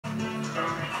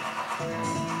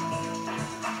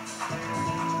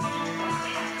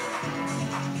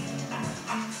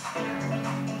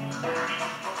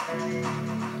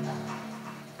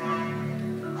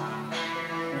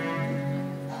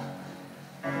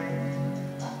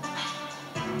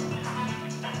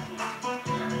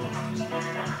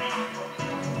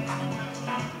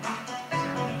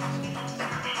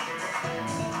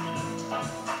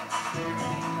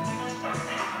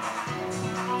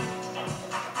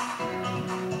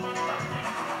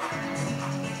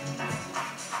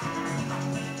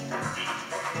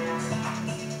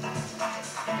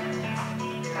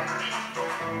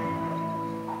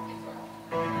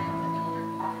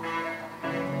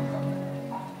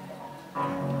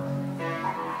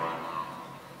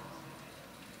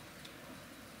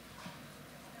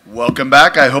Welcome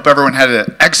back. I hope everyone had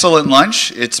an excellent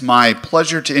lunch. It's my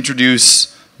pleasure to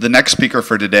introduce the next speaker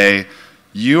for today.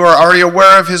 You are already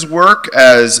aware of his work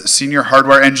as senior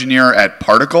hardware engineer at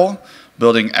Particle,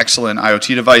 building excellent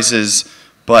IoT devices,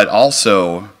 but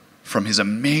also from his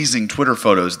amazing Twitter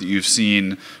photos that you've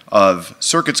seen of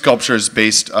circuit sculptures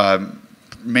based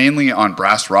mainly on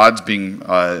brass rods being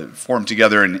formed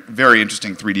together in very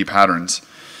interesting 3D patterns.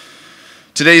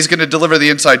 Today he's going to deliver the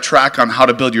inside track on how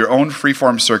to build your own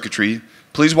freeform circuitry.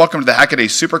 Please welcome to the Hackaday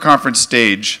Super Conference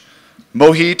stage,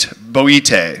 Mohit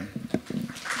Bhoite.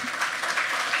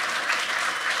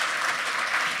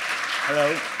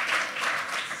 Hello.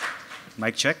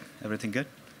 Mic check. Everything good?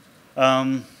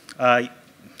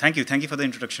 Thank you. Thank you for the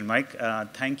introduction, Mike.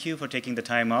 Thank you for taking the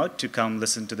time out to come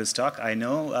listen to this talk. I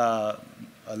know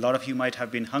a lot of you might have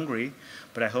been hungry,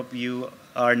 but I hope you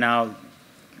are now.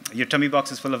 Your tummy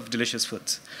box is full of delicious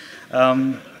foods.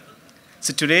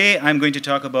 So today I'm going to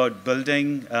talk about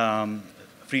building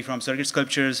freeform circuit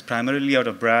sculptures primarily out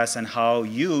of brass and how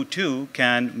you too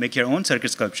can make your own circuit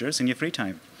sculptures in your free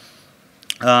time.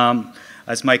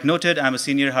 As Mike noted, I'm a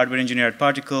senior hardware engineer at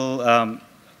Particle.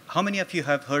 How many of you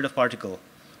have heard of Particle?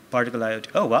 Particle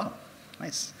IoT. Oh, wow.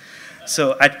 Nice.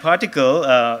 So at Particle,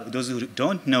 those who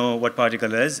don't know what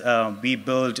Particle is, we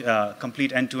build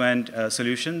complete end-to-end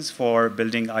solutions for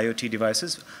building IoT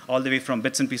devices, all the way from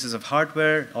bits and pieces of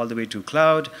hardware, all the way to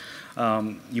cloud.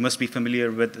 You must be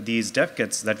familiar with these dev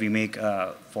kits that we make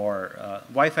for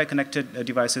Wi-Fi connected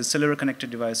devices, cellular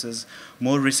connected devices.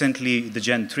 More recently, the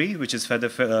Gen 3, which is feather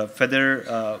form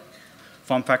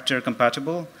factor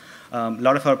compatible. A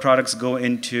lot of our products go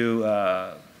into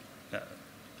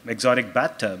exotic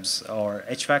bathtubs or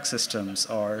HVAC systems,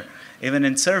 or even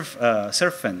in surf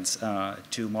fins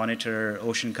to monitor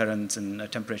ocean currents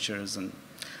and temperatures and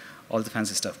all the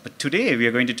fancy stuff. But today we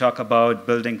are going to talk about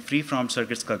building freeform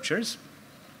circuit sculptures.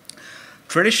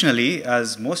 Traditionally,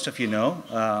 as most of you know,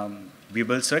 we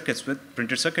build circuits with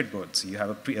printed circuit boards. You have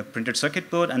a printed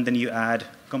circuit board, and then you add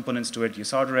components to it, you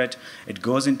solder it, it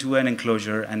goes into an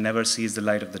enclosure and never sees the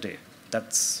light of the day.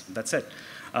 That's it.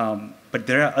 But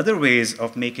there are other ways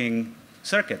of making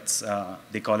circuits.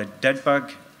 They call it dead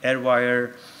bug, air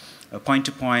wire,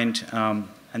 point-to-point. And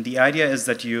the idea is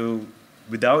that you,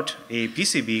 without a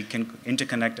PCB, can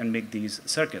interconnect and make these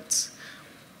circuits.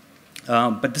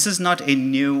 But this is not a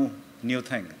new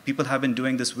thing. People have been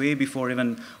doing this way before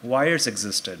even wires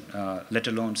existed, let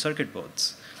alone circuit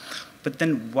boards. But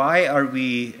then why are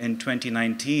we in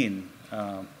 2019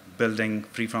 building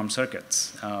freeform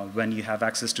circuits when you have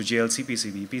access to JLC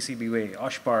PCB, PCBWay,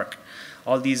 OshPark,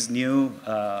 all these new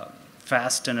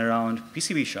fast turnaround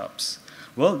PCB shops?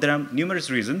 Well, there are numerous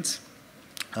reasons.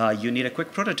 You need a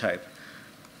quick prototype.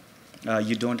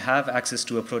 You don't have access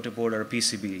to a protoboard or a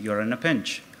PCB. You're in a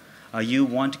pinch. You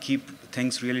want to keep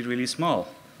things really, really small.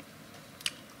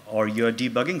 Or you're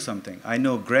debugging something. I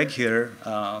know Greg here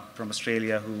from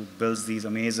Australia, who builds these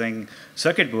amazing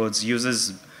circuit boards,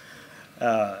 uses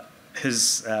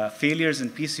his failures in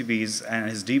PCBs and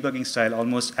his debugging style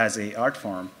almost as an art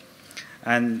form.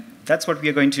 And that's what we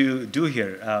are going to do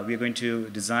here. We are going to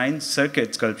design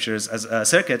circuit sculptures as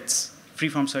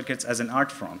freeform circuits as an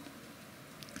art form.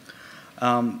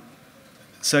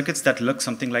 Circuits that look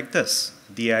something like this.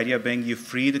 The idea being you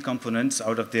free the components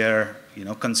out of their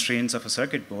constraints of a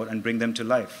circuit board and bring them to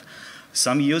life.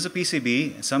 Some use a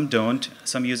PCB, some don't.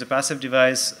 Some use a passive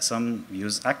device, some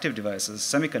use active devices,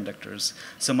 semiconductors.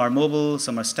 Some are mobile,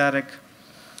 some are static.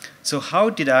 So how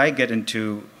did I get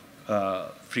into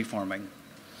freeforming?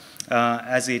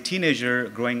 As a teenager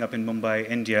growing up in Mumbai,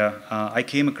 India, I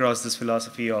came across this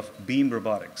philosophy of beam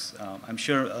robotics. I'm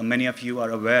sure many of you are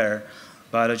aware,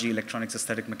 biology, electronics,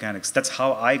 aesthetic mechanics. That's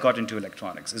how I got into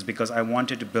electronics, is because I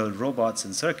wanted to build robots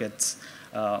and circuits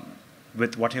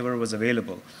with whatever was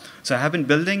available. So I have been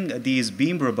building these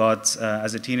beam robots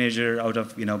as a teenager out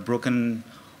of broken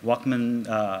Walkman,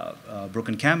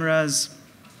 broken cameras.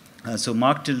 So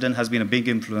Mark Tilden has been a big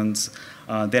influence.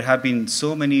 There have been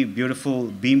so many beautiful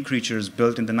beam creatures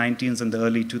built in the 1990s and the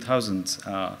early 2000s.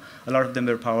 A lot of them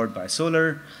were powered by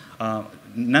solar.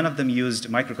 None of them used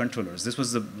microcontrollers.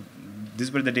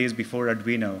 These were the days before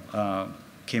Arduino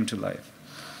came to life.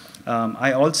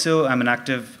 I also am an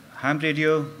active ham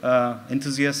radio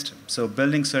enthusiast, so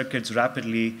building circuits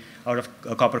rapidly out of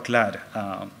a copper clad,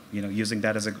 using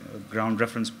that as a ground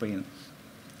reference plane,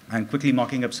 and quickly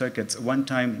mocking up circuits.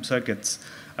 One-time circuits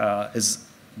is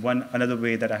another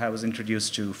way that I was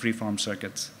introduced to freeform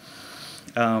circuits.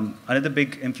 Another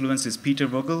big influence is Peter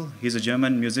Vogel. He's a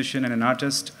German musician and an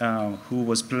artist who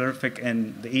was prolific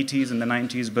in the 80s and the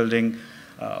 90s building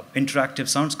interactive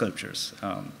sound sculptures.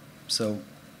 So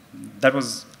that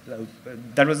was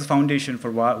that was the foundation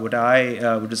for what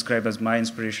I would describe as my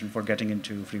inspiration for getting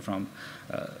into freeform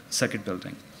circuit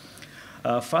building.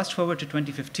 Fast forward to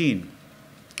 2015,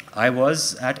 I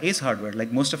was at Ace Hardware,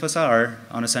 like most of us are,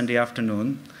 on a Sunday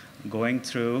afternoon, going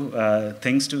through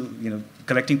things to,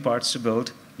 collecting parts to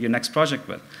build your next project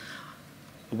with.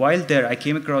 While there, I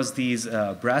came across these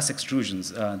brass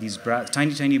extrusions, these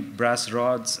tiny, tiny brass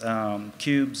rods,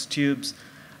 cubes, tubes,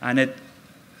 and it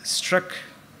struck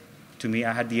to me,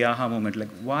 I had the aha moment, like,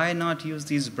 why not use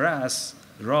these brass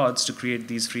rods to create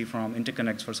these freeform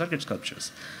interconnects for circuit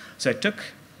sculptures? So I took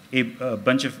a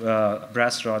bunch of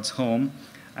brass rods home,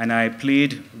 and I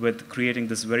played with creating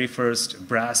this very first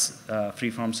brass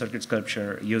freeform circuit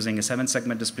sculpture using a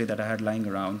 7-segment display that I had lying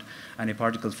around and a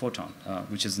particle photon,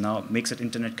 which is now makes it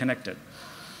internet connected.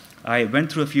 I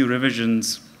went through a few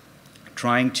revisions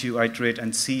trying to iterate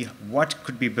and see what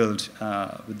could be built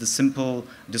with the simple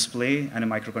display and a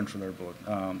microcontroller board.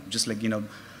 Just like,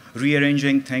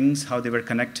 rearranging things, how they were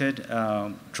connected,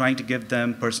 trying to give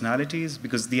them personalities,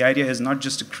 because the idea is not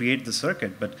just to create the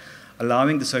circuit, but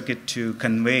allowing the circuit to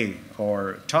convey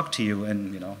or talk to you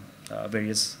in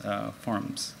various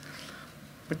forms.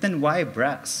 But then why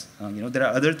brass? There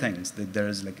are other things.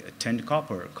 There's like tinned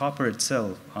copper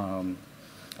itself,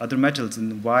 other metals,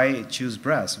 and why choose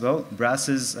brass? Well, brass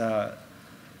is,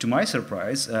 to my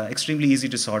surprise, extremely easy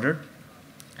to solder.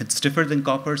 It's stiffer than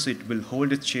copper, so it will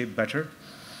hold its shape better.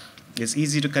 It's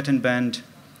easy to cut and bend.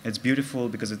 It's beautiful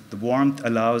because the warmth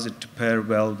allows it to pair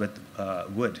well with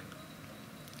wood.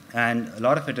 And a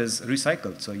lot of it is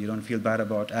recycled, so you don't feel bad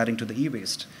about adding to the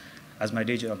e-waste, as my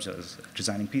day job does,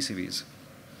 designing PCBs.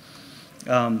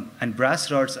 And brass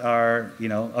rods are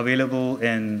available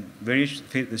in various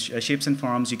shapes and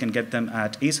forms. You can get them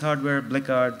at Ace Hardware,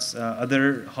 Blickards,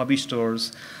 other hobby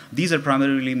stores. These are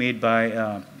primarily made by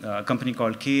a company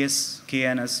called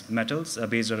KNS Metals,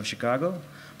 based out of Chicago.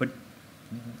 But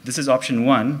this is option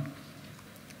one.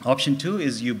 Option two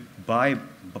is you buy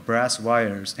brass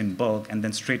wires in bulk and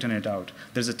then straighten it out.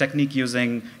 There's a technique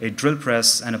using a drill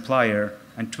press and a plier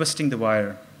and twisting the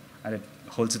wire, and it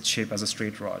holds its shape as a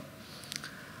straight rod.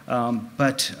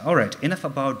 But all right, enough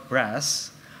about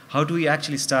brass. How do we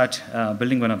actually start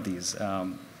building one of these?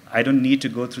 I don't need to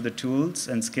go through the tools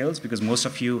and skills because most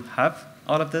of you have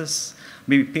all of this.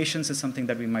 Maybe patience is something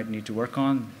that we might need to work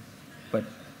on. But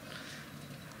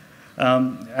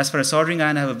as for a soldering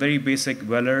iron, I have a very basic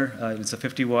Weller. It's a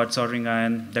 50-watt soldering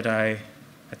iron that I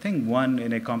think won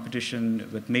in a competition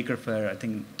with Maker Faire, I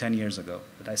think 10 years ago.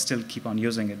 But I still keep on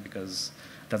using it because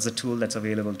that's a tool that's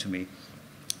available to me.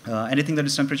 Anything that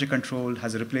is temperature controlled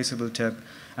has a replaceable tip,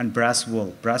 and brass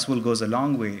wool. Brass wool goes a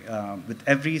long way. With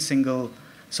every single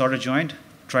solder joint,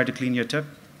 try to clean your tip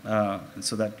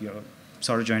so that your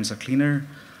solder joints are cleaner.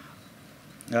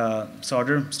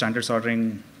 Standard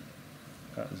soldering,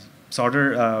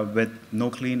 solder with no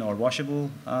clean or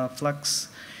washable flux.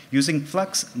 Using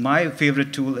flux, my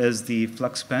favorite tool is the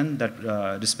flux pen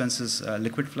that dispenses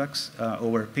liquid flux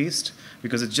over paste,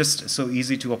 because it's just so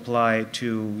easy to apply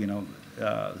to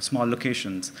small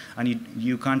locations, and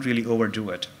you can't really overdo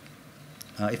it.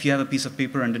 If you have a piece of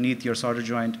paper underneath your solder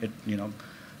joint, it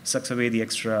sucks away the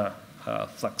extra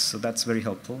flux, so that's very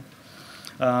helpful.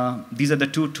 These are the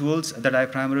two tools that I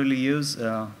primarily use,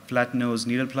 flat nose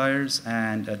needle pliers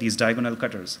and these diagonal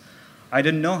cutters. I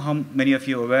don't know how many of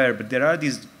you are aware, but there are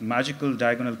these magical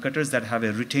diagonal cutters that have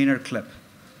a retainer clip.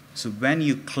 So when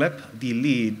you clip the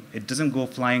lead, it doesn't go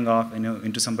flying off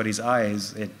into somebody's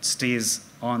eyes. It stays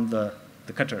on the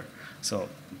cutter. So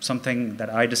something that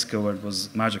I discovered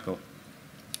was magical.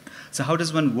 So how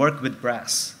does one work with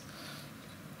brass?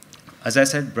 As I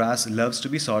said, brass loves to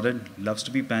be soldered, loves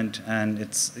to be bent, and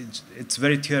it's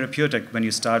very therapeutic when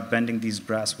you start bending these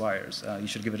brass wires. You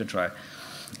should give it a try.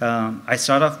 I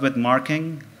start off with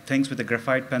marking things with a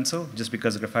graphite pencil, just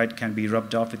because graphite can be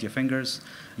rubbed off with your fingers.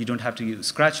 You don't have to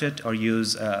scratch it or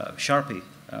use Sharpie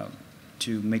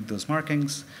to make those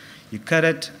markings. You cut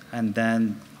it, and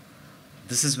then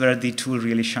this is where the tool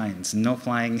really shines. No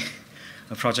flying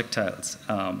projectiles.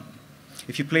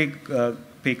 If you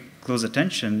pay close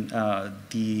attention,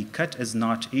 the cut is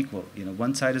not equal.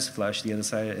 One side is flush, the other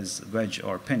side is wedge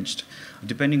or pinched.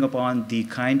 Depending upon the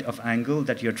kind of angle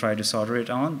that you're trying to solder it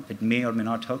on, it may or may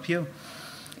not help you.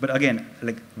 But again,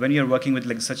 when you're working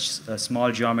with such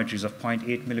small geometries of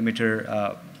 0.8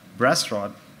 millimeter brass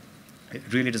rod, it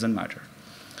really doesn't matter.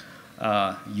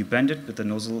 You bend it with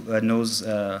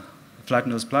the flat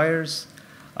nose pliers.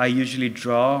 I usually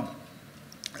draw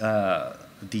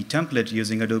the template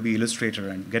using Adobe Illustrator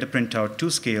and get a printout to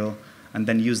scale, and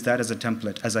then use that as a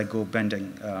template as I go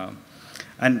bending.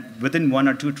 And within 1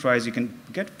 or 2 tries, you can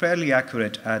get fairly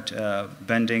accurate at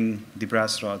bending the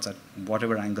brass rods at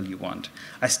whatever angle you want.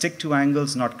 I stick to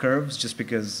angles, not curves, just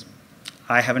because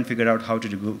I haven't figured out how to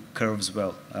do curves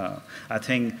well. I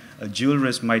think a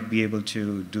jewelrist might be able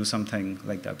to do something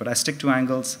like that. But I stick to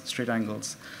angles, straight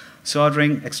angles.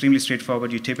 Soldering, extremely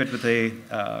straightforward. You tape it with a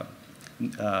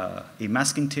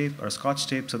masking tape or a scotch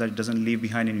tape so that it doesn't leave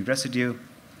behind any residue.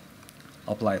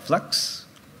 Apply flux,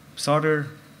 solder,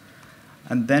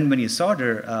 and then when you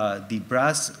solder, the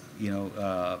brass,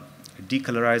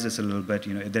 decolorizes a little bit.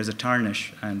 There's a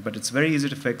tarnish, but it's very easy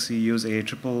to fix. You use a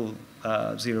 000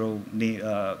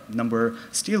 number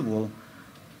steel wool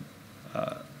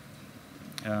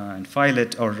and file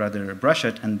it, or rather brush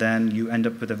it, and then you end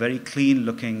up with a very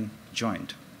clean-looking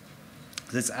joint.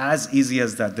 It's as easy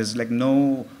as that. There's like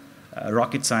no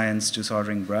rocket science to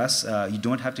soldering brass. You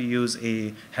don't have to use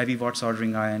a heavy watt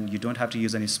soldering iron. You don't have to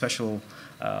use any special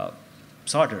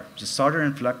solder. Just solder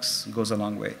and flux goes a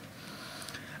long way.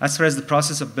 As far as the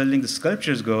process of building the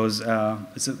sculptures goes,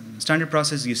 it's a standard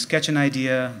process. You sketch an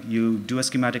idea, you do a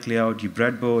schematic layout, you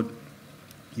breadboard,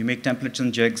 you make templates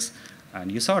and jigs,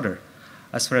 and you solder.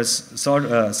 As far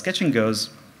as sketching goes,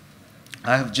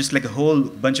 I have just like a whole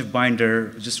bunch of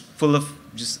binder just full of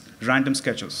just random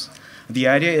sketches. The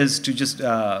idea is to just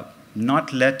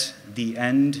not let the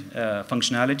end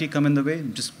functionality come in the way,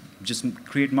 just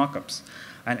create mock-ups.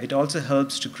 And it also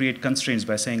helps to create constraints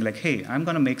by saying like, hey, I'm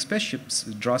going to make spaceships,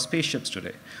 draw spaceships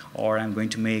today, or I'm going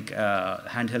to make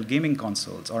handheld gaming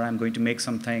consoles, or I'm going to make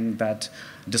something that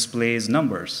displays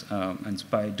numbers. And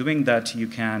by doing that, you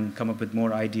can come up with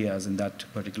more ideas in that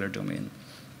particular domain.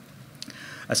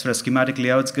 As far as schematic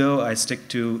layouts go, I stick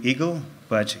to Eagle,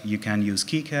 but you can use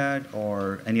KiCad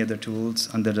or any other tools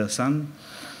under the sun.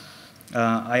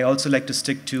 I also like to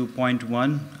stick to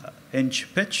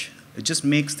 0.1-inch pitch. It just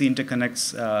makes the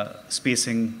interconnects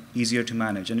spacing easier to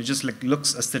manage, and it just like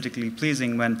looks aesthetically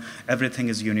pleasing when everything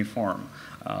is uniform.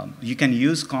 You can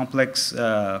use complex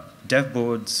dev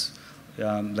boards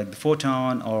like the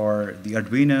Photon or the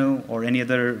Arduino or any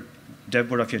other dev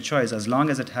board of your choice. As long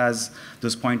as it has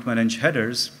those 0.1-inch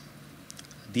headers,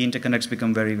 the interconnects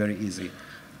become very, very easy.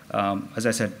 As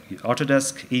I said,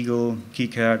 Autodesk, Eagle,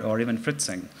 KiCad, or even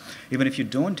Fritzing. Even if you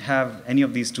don't have any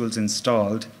of these tools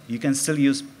installed, you can still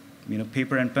use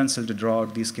paper and pencil to draw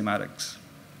out these schematics.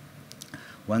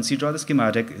 Once you draw the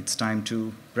schematic, it's time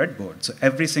to breadboard. So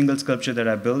every single sculpture that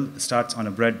I build starts on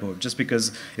a breadboard, just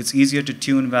because it's easier to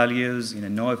tune values,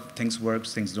 know if things work,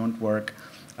 things don't work,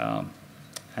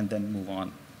 and then move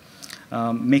on.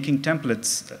 Making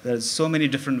templates, there's so many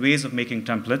different ways of making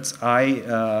templates.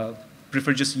 I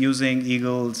prefer just using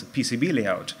Eagle's PCB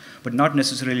layout, but not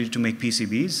necessarily to make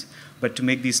PCBs, but to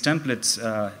make these templates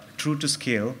true to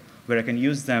scale, where I can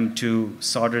use them to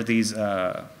solder these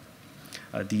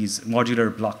modular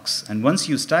blocks. And once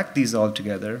you stack these all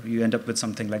together, you end up with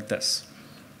something like this.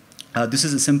 This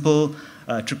is a simple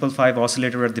 555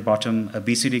 oscillator at the bottom, a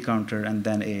BCD counter, and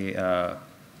then a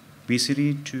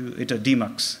BCD to a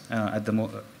DMUX at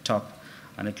the top.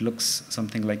 And it looks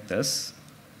something like this.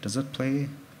 Does it play?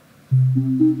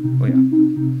 Oh, yeah.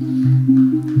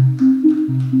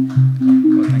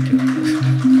 Oh, thank you.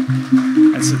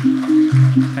 And so,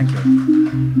 thank you.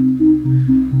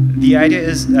 The idea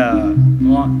is the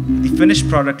finished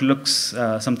product looks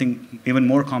something even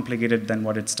more complicated than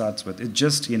what it starts with. It's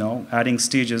just adding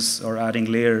stages or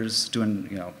adding layers to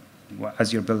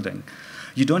as you're building.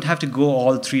 You don't have to go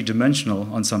all three-dimensional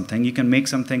on something. You can make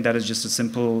something that is just a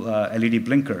simple LED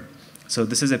blinker. So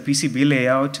this is a PCB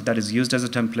layout that is used as a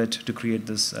template to create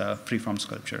this freeform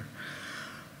sculpture.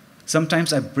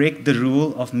 Sometimes I break the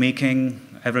rule of making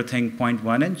everything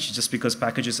 0.1-inch just because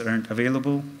packages aren't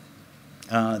available.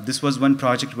 This was one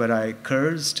project where I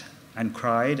cursed and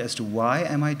cried as to why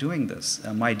am I doing this?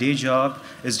 My day job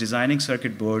is designing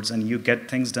circuit boards, and you get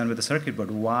things done with a circuit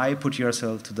board. Why put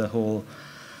yourself to the whole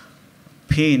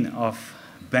pain of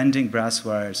bending brass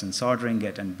wires and soldering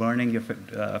it and burning your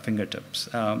fingertips?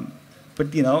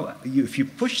 But if you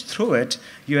push through it,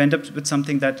 you end up with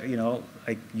something that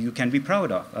you can be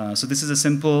proud of. So this is a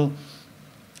simple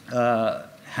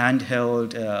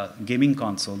handheld gaming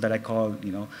console that I call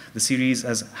the series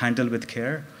as Handle with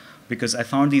Care, because I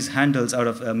found these handles out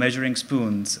of measuring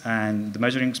spoons, and the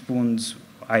measuring spoons,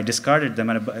 I discarded them,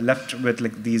 and I left with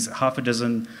like these half a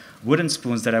dozen wooden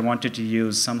spoons that I wanted to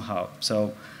use somehow.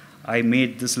 So I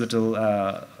made this little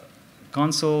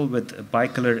console with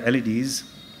bicolored LEDs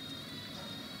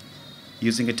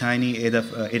using a tiny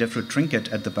Adafruit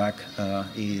trinket at the back, a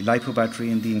LiPo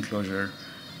battery in the enclosure,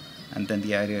 and then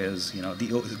the idea is,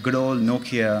 the good old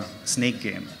Nokia snake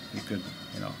game. You could,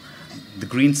 the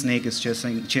green snake is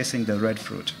chasing the red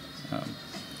fruit.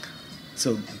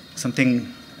 So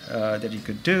something that you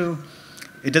could do.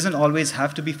 It doesn't always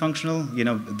have to be functional.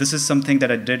 This is something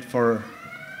that I did for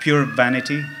pure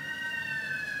vanity.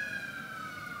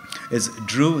 Is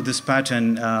drew this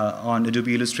pattern on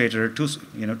Adobe Illustrator to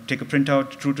take a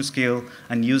printout true to scale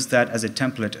and use that as a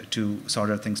template to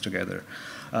solder things together.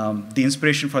 The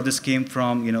inspiration for this came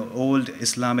from old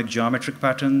Islamic geometric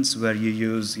patterns where you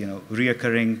use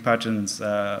reoccurring patterns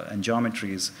and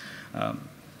geometries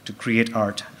to create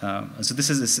art. So this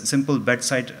is a simple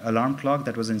bedside alarm clock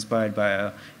that was inspired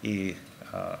by a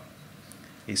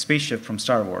spaceship from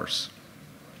Star Wars.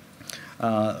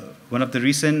 One of the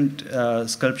recent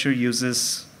sculpture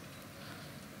uses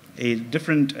a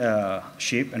different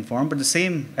shape and form, but the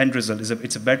same end result is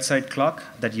it's a bedside clock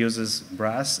that uses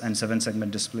brass and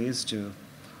 7-segment displays to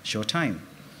show time.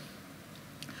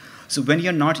 So when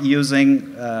you're not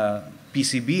using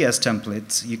PCB as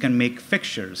templates, you can make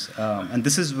fixtures. And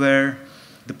this is where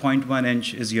the 0.1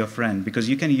 inch is your friend, because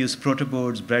you can use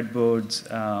protoboards, breadboards,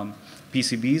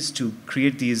 PCBs to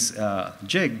create these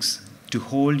jigs to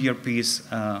hold your piece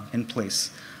in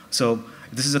place. So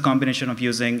this is a combination of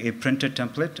using a printed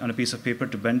template on a piece of paper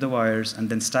to bend the wires and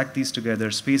then stack these together,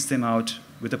 space them out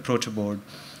with a protoboard,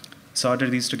 solder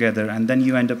these together, and then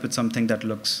you end up with something that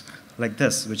looks like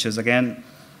this, which is, again,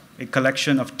 a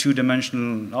collection of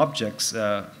two-dimensional objects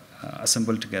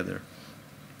assembled together.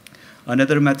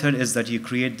 Another method is that you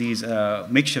create these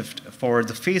makeshift. For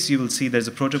the face, you will see there's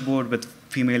a protoboard with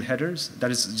female headers.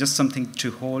 That is just something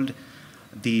to hold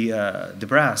the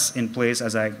brass in place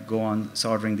as I go on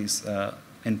soldering these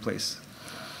in place.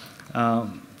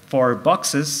 For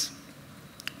boxes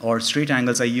or straight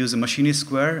angles, I use a machinist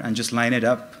square and just line it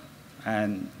up,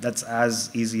 and that's as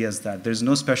easy as that. There's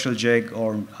no special jig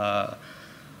or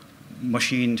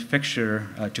machined fixture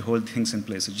to hold things in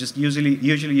place. It's just usually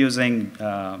using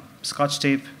Scotch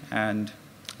tape and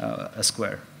a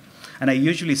square. And I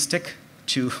usually stick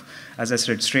to, as I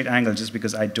said, straight angle, just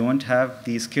because I don't have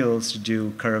the skills to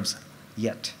do curves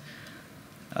yet.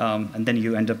 And then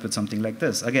you end up with something like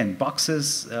this. Again,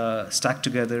 boxes stacked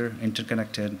together,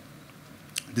 interconnected.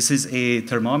 This is a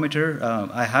thermometer.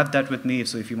 I have that with me,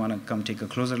 so if you want to come take a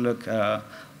closer look, I'll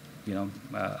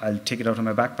take it out of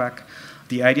my backpack.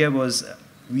 The idea was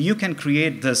you can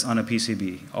create this on a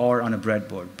PCB or on a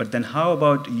breadboard, but then how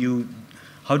do you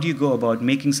go about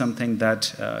making something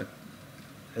that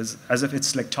is as if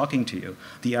it's like talking to you?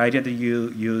 The idea that you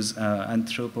use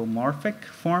anthropomorphic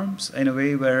forms in a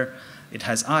way where it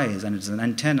has eyes, and it's an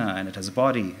antenna, and it has a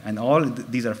body, and all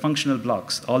these are functional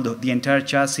blocks. Although the entire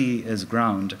chassis is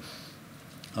ground,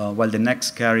 while the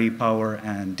necks carry power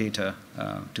and data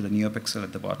to the NeoPixel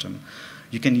at the bottom.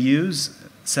 You can use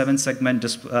 7-segment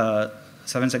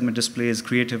displays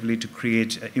creatively to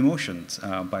create emotions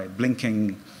by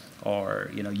blinking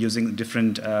or using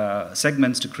different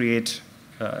segments to create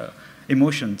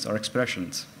emotions or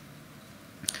expressions.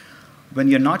 When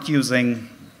you're not using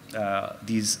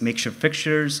these makeshift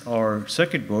fixtures or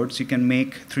circuit boards, you can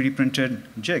make 3D printed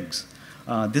jigs.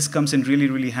 This comes in really,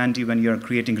 really handy when you're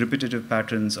creating repetitive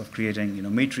patterns of creating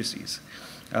matrices.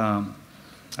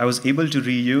 I was able to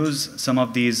reuse some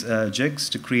of these jigs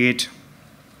to create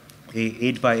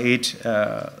a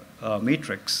 8x8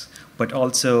 matrix, but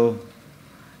also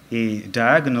a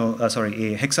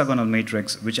hexagonal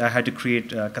matrix, which I had to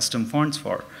create custom fonts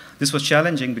for. This was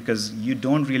challenging because you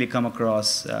don't really come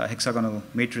across hexagonal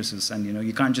matrices, and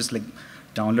you can't just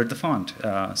download the font.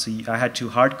 So I had to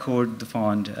hard code the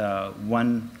font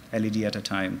one LED at a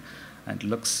time, and it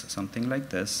looks something like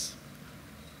this.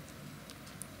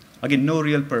 Again, no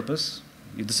real purpose.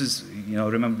 This is,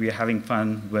 remember, we are having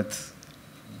fun with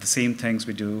the same things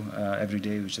we do every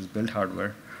day, which is build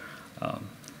hardware.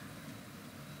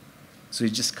 So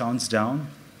it just counts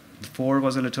down. The 4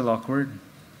 was a little awkward.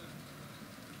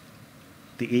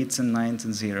 The 8s and 9s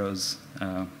and 0s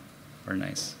are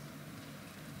nice.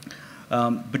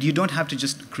 But you don't have to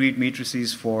just create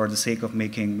matrices for the sake of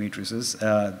making matrices.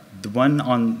 The one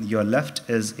on your left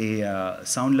is a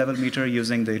sound level meter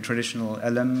using the traditional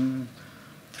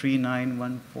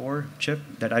LM3914 chip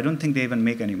that I don't think they even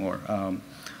make anymore. And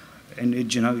it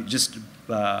just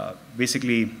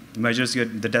basically measures the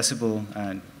decibel,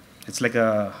 and it's like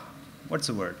a, what's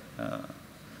the word?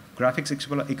 Graphics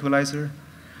equalizer.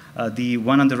 The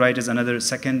one on the right is another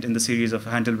second in the series of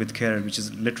Handle with Care, which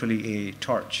is literally a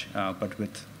torch, but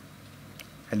with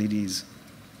LEDs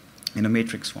in a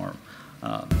matrix form.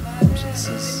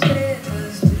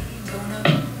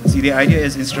 See, the idea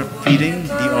is instead of feeding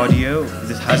the audio,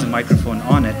 this has a microphone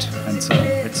on it, and so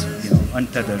it's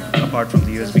untethered apart from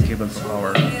the USB cable for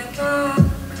power.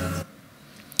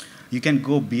 you can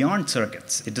go beyond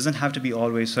circuits. It doesn't have to be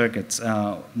always circuits.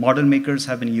 Model makers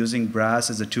have been using brass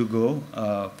as a to-go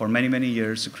for many, many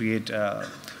years to create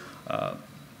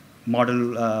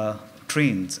model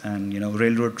trains and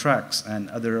railroad tracks and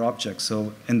other objects.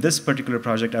 So in this particular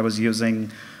project, I was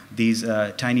using these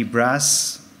tiny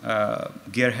brass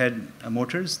gearhead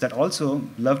motors that also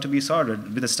love to be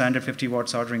soldered with a standard 50-watt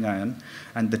soldering iron,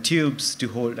 and the tubes to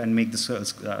hold and make the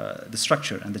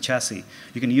structure and the chassis.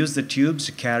 You can use the tubes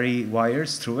to carry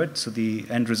wires through it, so the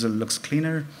end result looks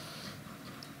cleaner.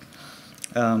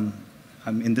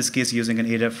 I'm in this case using an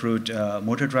Adafruit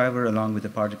motor driver along with a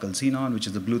particle xenon, which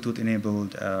is a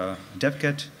Bluetooth-enabled dev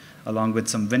kit, along with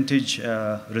some vintage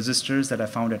resistors that I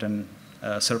found at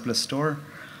a surplus store.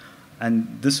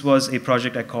 And this was a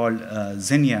project I called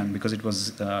Xenyan because it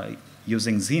was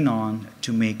using xenon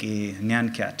to make a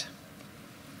Nyan cat.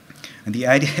 And the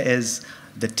idea is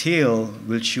the tail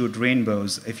will shoot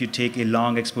rainbows if you take a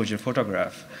long exposure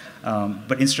photograph.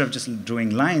 But instead of just drawing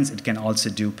lines, it can also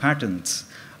do patterns.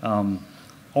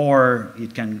 Or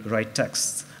it can write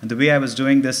text. And the way I was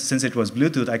doing this, since it was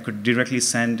Bluetooth, I could directly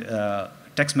send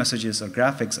text messages or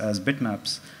graphics as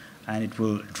bitmaps, and it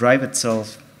will drive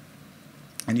itself,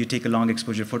 and you take a long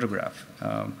exposure photograph.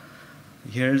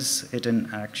 Here's it in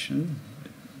action.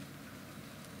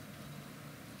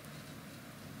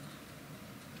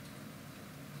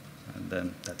 And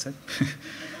then that's it.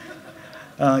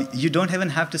 You don't even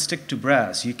have to stick to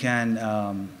brass. You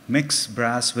can mix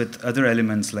brass with other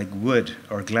elements like wood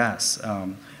or glass.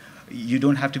 You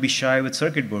don't have to be shy with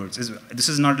circuit boards. This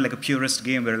is not like a purist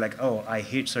game where like, oh, I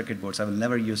hate circuit boards. I will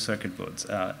never use circuit boards.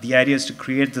 The idea is to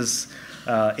create this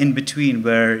in-between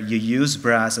where you use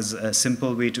brass as a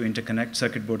simple way to interconnect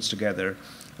circuit boards together,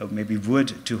 or maybe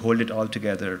wood to hold it all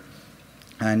together,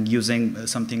 and using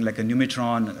something like a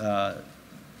Numitron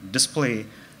display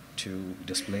to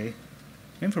display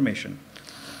information.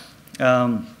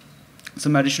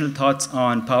 Some additional thoughts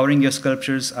on powering your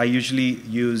sculptures. I usually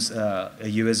use a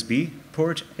USB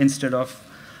port instead of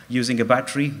using a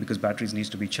battery because batteries need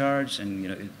to be charged,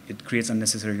 and it creates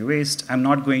unnecessary waste. I'm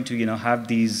not going to have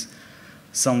these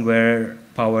somewhere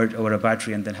powered over a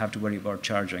battery and then have to worry about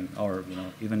charging or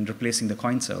even replacing the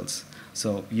coin cells.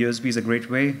 So USB is a great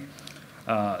way.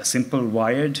 Simple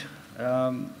wired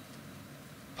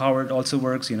powered also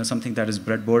works, something that is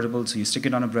breadboardable. So you stick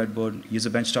it on a breadboard, use a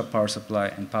benchtop power supply,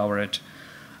 and power it.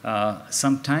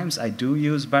 Sometimes I do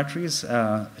use batteries,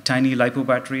 tiny LiPo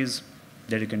batteries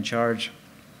that you can charge,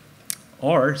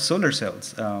 or solar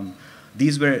cells.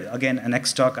 These were, again, an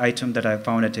X-Stock item that I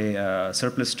found at a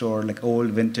surplus store, like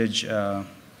old vintage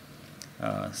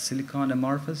silicon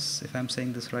amorphous, if I'm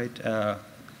saying this right.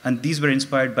 And these were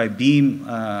inspired by beam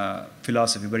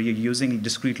philosophy, where you're using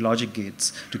discrete logic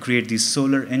gates to create these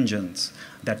solar engines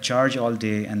that charge all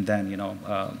day and then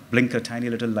blink a tiny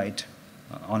little light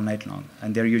all night long.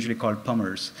 And they're usually called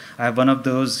pummers. I have one of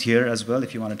those here as well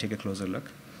if you want to take a closer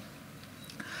look.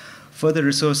 Further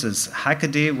resources.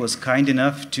 Hackaday was kind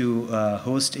enough to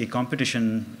host a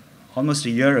competition almost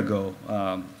a year ago.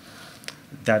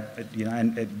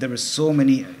 And there were so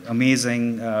many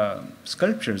amazing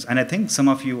sculptures, and I think some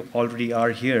of you already are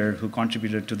here who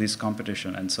contributed to this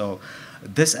competition. And so,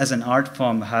 this as an art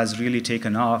form has really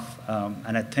taken off,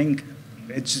 and I think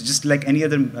it's just like any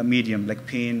other medium, like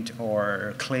paint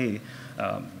or clay,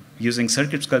 using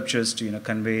circuit sculptures to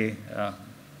convey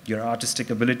your artistic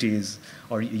abilities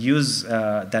or use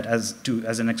that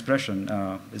as an expression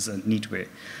is a neat way.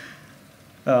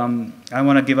 I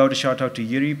want to give out a shout out to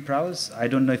Yuri Praus. I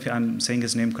don't know if I'm saying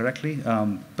his name correctly,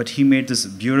 but he made this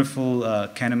beautiful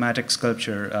kinematic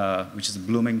sculpture, which is a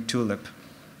blooming tulip,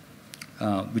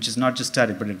 which is not just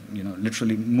static, but it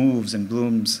literally moves and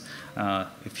blooms.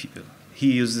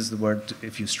 He uses the word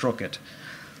if you stroke it.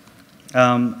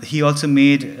 He also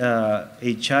made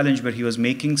a challenge where he was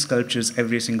making sculptures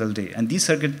every single day, and these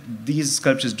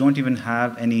sculptures don't even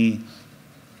have any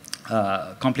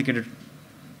complicated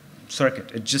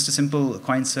circuit. It's just a simple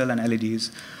coin cell and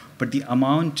LEDs, but the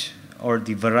amount or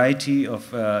the variety of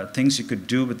things you could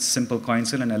do with simple coin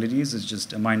cell and LEDs is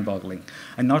just mind-boggling.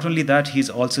 And not only that, he's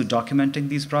also documenting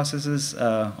these processes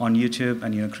on YouTube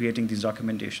and creating these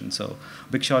documentation. So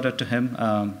big shout out to him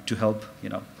to help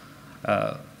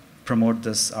promote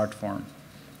this art form.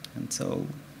 And so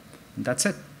that's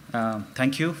it.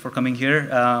 Thank you for coming here.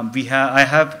 I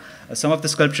have some of the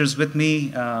sculptures with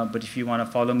me, but if you want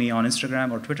to follow me on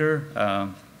Instagram or Twitter,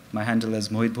 my handle is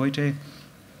Mohit Bhoite,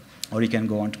 or you can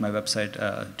go onto my website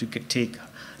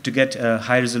to get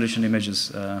high-resolution images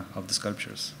of the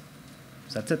sculptures.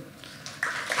 So that's it.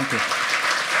 Thank you.